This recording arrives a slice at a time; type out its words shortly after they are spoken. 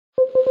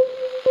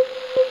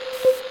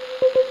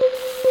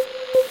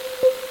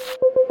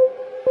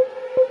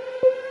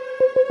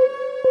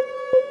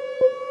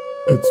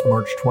It's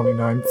March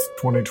 29th,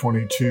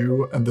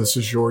 2022, and this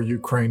is your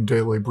Ukraine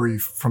Daily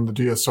Brief from the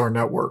DSR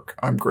Network.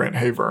 I'm Grant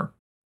Haver.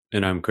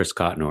 And I'm Chris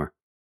Cotnor.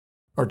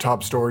 Our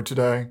top story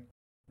today: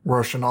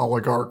 Russian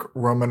oligarch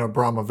Roman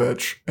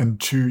Abramovich and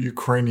two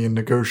Ukrainian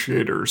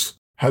negotiators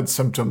had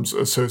symptoms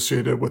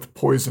associated with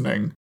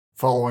poisoning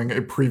following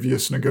a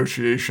previous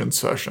negotiation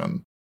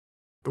session.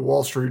 The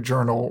Wall Street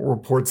Journal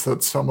reports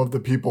that some of the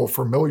people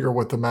familiar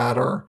with the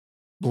matter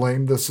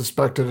blamed the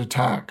suspected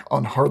attack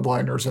on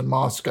hardliners in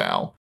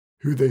Moscow,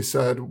 who they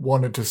said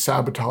wanted to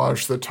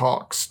sabotage the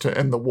talks to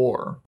end the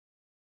war.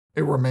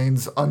 It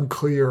remains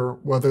unclear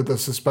whether the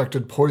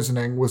suspected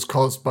poisoning was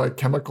caused by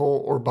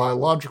chemical or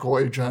biological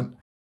agent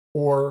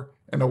or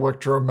an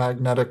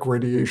electromagnetic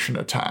radiation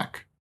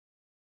attack.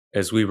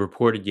 As we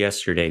reported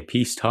yesterday,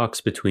 peace talks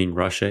between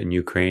Russia and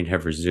Ukraine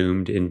have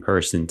resumed in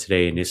person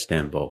today in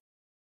Istanbul.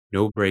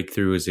 No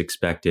breakthrough is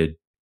expected.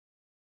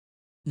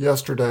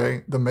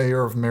 Yesterday, the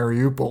mayor of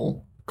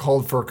Mariupol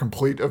called for a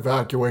complete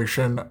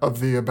evacuation of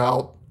the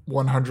about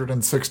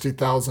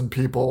 160,000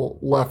 people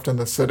left in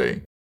the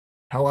city.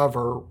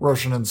 However,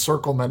 Russian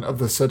encirclement of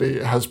the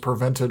city has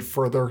prevented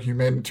further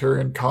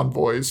humanitarian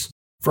convoys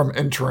from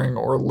entering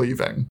or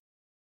leaving.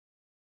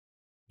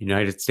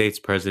 United States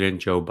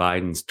President Joe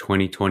Biden's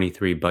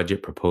 2023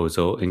 budget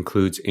proposal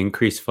includes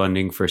increased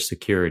funding for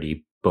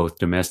security, both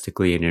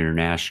domestically and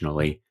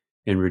internationally,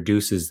 and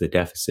reduces the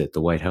deficit,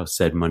 the White House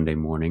said Monday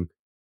morning.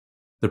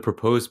 The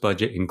proposed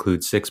budget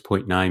includes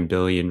 $6.9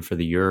 billion for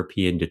the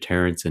European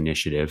Deterrence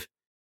Initiative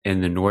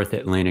and the North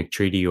Atlantic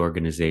Treaty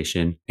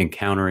Organization and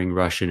countering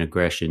Russian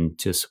aggression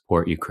to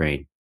support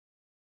Ukraine.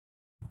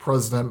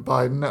 President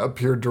Biden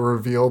appeared to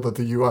reveal that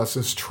the U.S.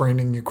 is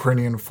training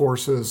Ukrainian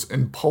forces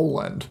in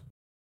Poland.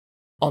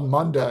 On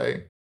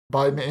Monday,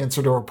 Biden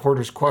answered a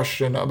reporter's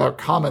question about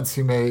comments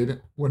he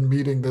made when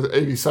meeting the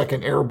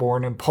 82nd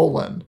Airborne in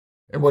Poland,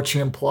 in which he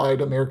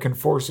implied American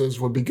forces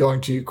would be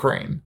going to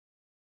Ukraine.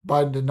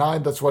 Biden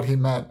denied that's what he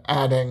meant,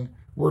 adding,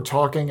 "We're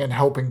talking and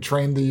helping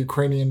train the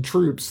Ukrainian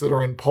troops that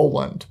are in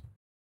Poland."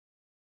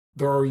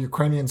 There are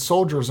Ukrainian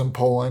soldiers in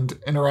Poland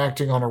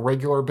interacting on a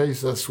regular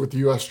basis with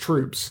U.S.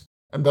 troops,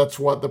 and that's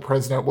what the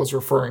president was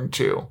referring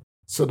to,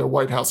 said a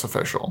White House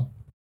official.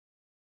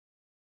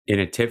 In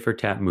a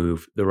tit-for-tat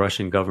move, the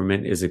Russian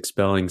government is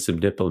expelling some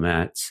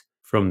diplomats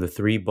from the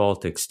 3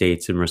 Baltic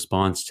states in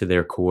response to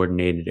their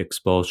coordinated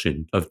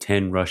expulsion of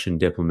 10 Russian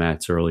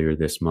diplomats earlier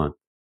this month.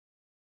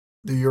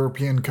 The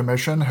European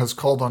Commission has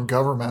called on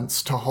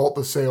governments to halt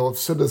the sale of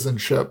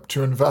citizenship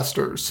to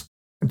investors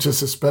and to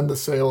suspend the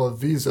sale of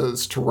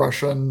visas to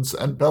Russians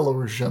and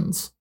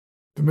Belarusians.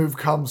 The move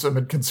comes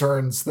amid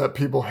concerns that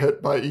people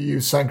hit by EU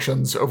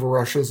sanctions over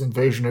Russia's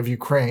invasion of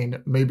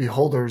Ukraine may be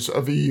holders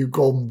of EU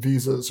golden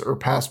visas or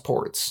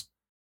passports.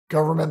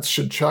 Governments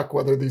should check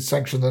whether these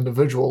sanctioned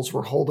individuals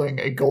were holding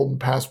a golden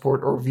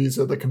passport or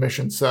visa, the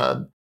Commission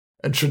said,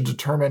 and should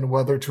determine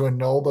whether to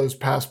annul those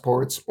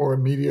passports or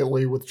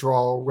immediately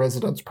withdraw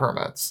residence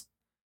permits.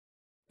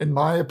 In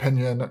my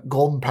opinion,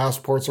 golden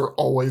passports are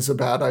always a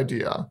bad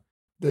idea.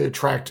 They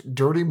attract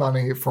dirty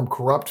money from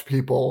corrupt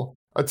people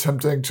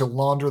attempting to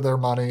launder their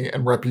money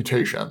and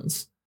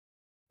reputations.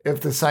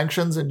 If the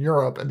sanctions in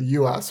Europe and the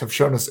US have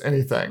shown us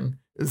anything,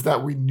 is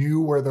that we knew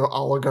where the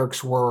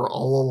oligarchs were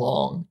all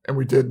along and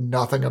we did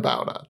nothing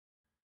about it.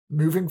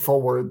 Moving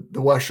forward,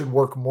 the West should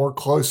work more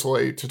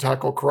closely to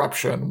tackle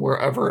corruption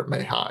wherever it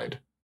may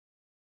hide.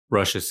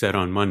 Russia said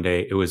on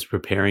Monday it was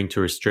preparing to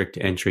restrict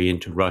entry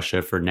into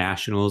Russia for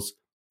nationals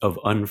of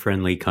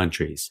unfriendly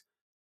countries,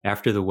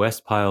 after the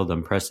West piled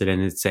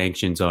unprecedented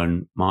sanctions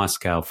on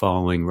Moscow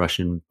following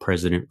Russian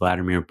President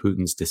Vladimir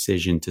Putin's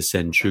decision to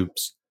send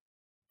troops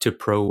to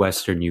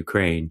pro-Western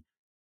Ukraine.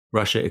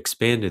 Russia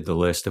expanded the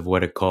list of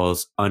what it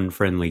calls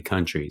unfriendly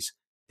countries.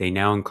 They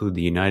now include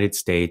the United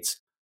States,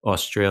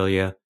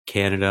 Australia,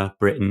 Canada,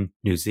 Britain,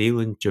 New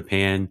Zealand,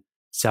 Japan,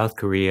 South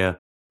Korea,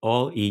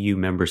 all EU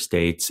member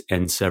states,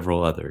 and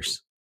several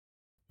others.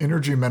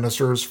 Energy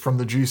ministers from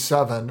the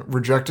G7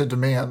 rejected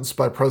demands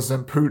by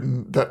President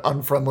Putin that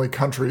unfriendly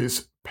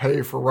countries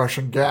pay for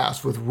Russian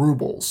gas with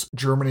rubles,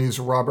 Germany's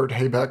Robert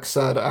Habeck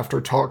said after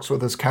talks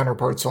with his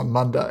counterparts on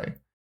Monday.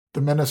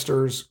 The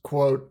ministers,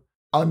 quote,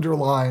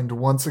 underlined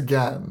once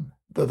again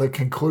that the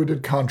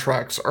concluded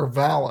contracts are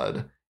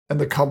valid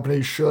and the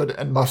companies should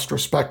and must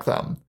respect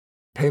them.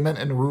 Payment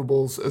in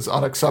rubles is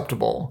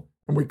unacceptable,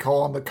 and we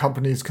call on the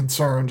companies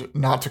concerned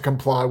not to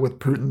comply with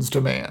Putin's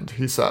demand,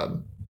 he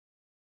said.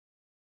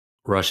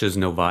 Russia's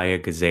Novaya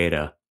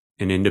Gazeta,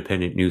 an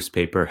independent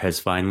newspaper,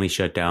 has finally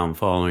shut down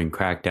following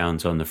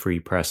crackdowns on the free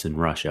press in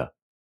Russia.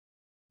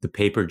 The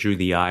paper drew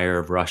the ire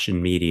of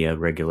Russian media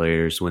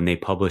regulators when they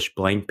published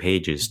blank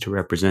pages to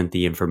represent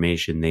the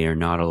information they are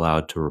not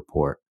allowed to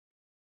report.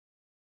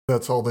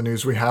 That's all the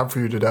news we have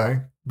for you today.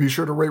 Be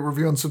sure to rate,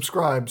 review, and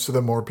subscribe so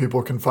that more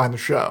people can find the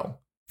show.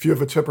 If you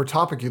have a tip or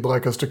topic you'd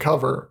like us to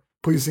cover,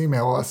 please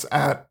email us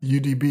at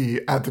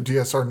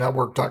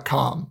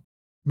udb@thedsrnetwork.com.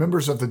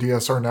 Members of the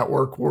DSR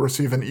Network will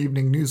receive an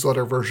evening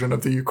newsletter version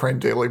of the Ukraine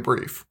Daily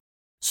Brief.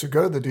 So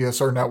go to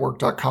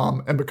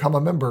thedsrnetwork.com and become a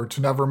member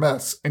to never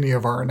miss any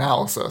of our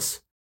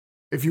analysis.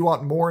 If you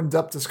want more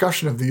in-depth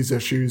discussion of these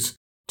issues,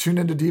 tune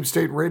into Deep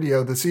State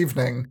Radio this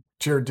evening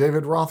to hear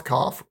David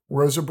Rothkopf,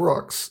 Rosa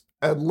Brooks,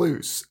 Ed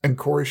Luce, and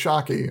Corey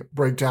Shockey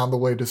break down the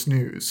latest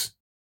news.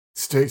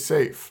 Stay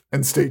safe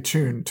and stay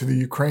tuned to the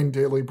Ukraine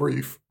Daily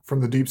Brief from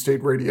the Deep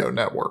State Radio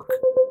Network.